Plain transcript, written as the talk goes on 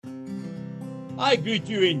I greet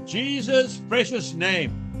you in Jesus' precious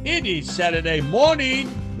name. It is Saturday morning,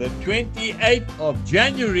 the 28th of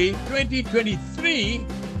January, 2023,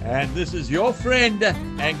 and this is your friend,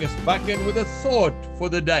 Angus Buchan, with a thought for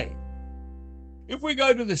the day. If we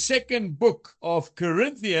go to the second book of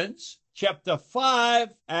Corinthians, chapter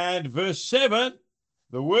 5 and verse 7,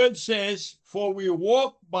 the word says, "For we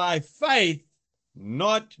walk by faith,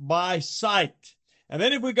 not by sight." And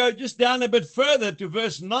then if we go just down a bit further to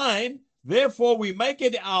verse 9, "Therefore we make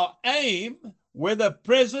it our aim, whether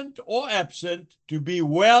present or absent, to be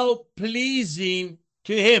well-pleasing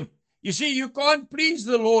to him." You see, you can't please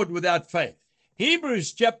the Lord without faith.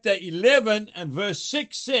 Hebrews chapter 11 and verse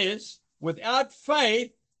 6 says, "Without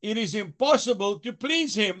faith it is impossible to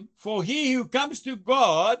please him, for he who comes to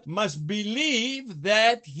God must believe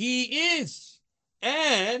that he is,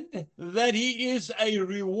 and that he is a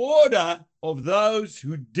rewarder of those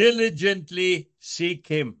who diligently seek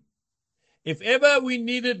him." If ever we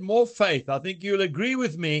needed more faith, I think you'll agree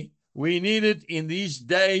with me, we need it in these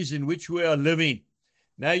days in which we are living.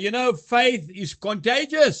 Now, you know, faith is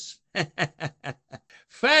contagious.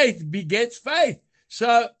 Faith begets faith.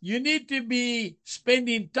 So you need to be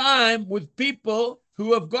spending time with people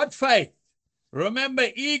who have got faith. Remember,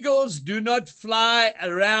 eagles do not fly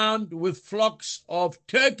around with flocks of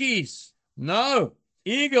turkeys. No,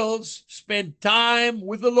 eagles spend time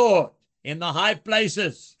with the Lord in the high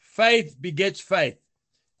places. Faith begets faith.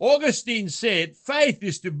 Augustine said, faith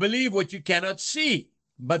is to believe what you cannot see,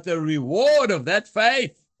 but the reward of that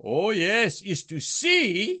faith, oh yes, is to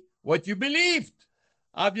see what you believed.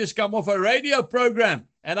 I've just come off a radio program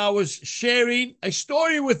and I was sharing a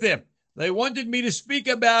story with them. They wanted me to speak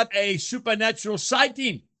about a supernatural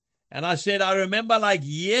sighting. And I said, I remember like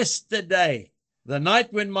yesterday, the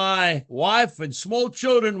night when my wife and small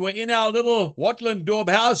children were in our little Watlendorp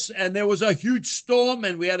house and there was a huge storm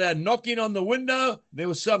and we had a knocking on the window. There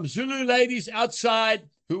were some Zulu ladies outside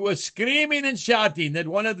who were screaming and shouting that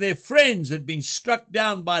one of their friends had been struck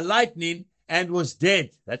down by lightning and was dead.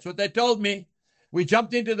 That's what they told me. We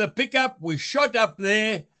jumped into the pickup. We shot up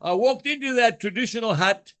there. I walked into that traditional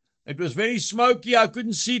hut. It was very smoky. I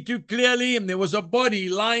couldn't see too clearly. And there was a body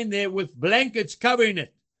lying there with blankets covering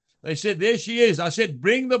it. They said, "There she is." I said,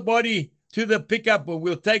 "Bring the body to the pickup or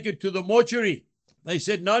we'll take it to the mortuary." They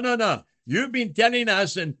said, No. You've been telling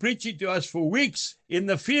us and preaching to us for weeks in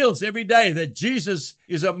the fields every day that Jesus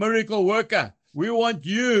is a miracle worker. We want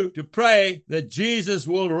you to pray that Jesus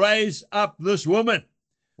will raise up this woman.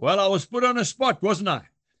 Well, I was put on a spot, wasn't I?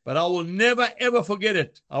 But I will never, ever forget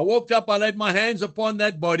it. I walked up, I laid my hands upon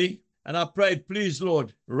that body, and I prayed, "Please,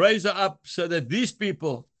 Lord, raise her up so that these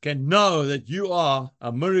people can know that you are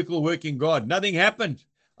a miracle-working God." Nothing happened.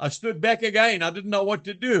 I stood back again. I didn't know what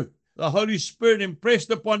to do. The Holy Spirit impressed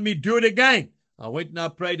upon me, "Do it again." I went and I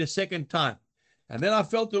prayed a second time. And then I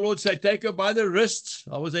felt the Lord say, "Take her by the wrists."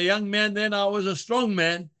 I was a young man then. I was a strong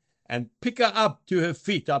man. And pick her up to her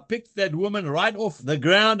feet. I picked that woman right off the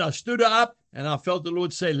ground. I stood her up, and I felt the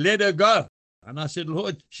Lord say, "Let her go." And I said,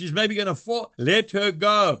 "Lord, she's maybe going to fall. Let her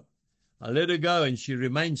go." I let her go, and she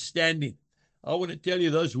remained standing. I want to tell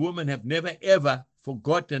you, those women have never, ever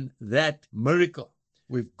forgotten that miracle.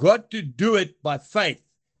 We've got to do it by faith.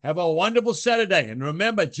 Have a wonderful Saturday. And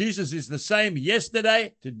remember, Jesus is the same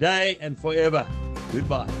yesterday, today, and forever.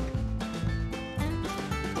 Goodbye.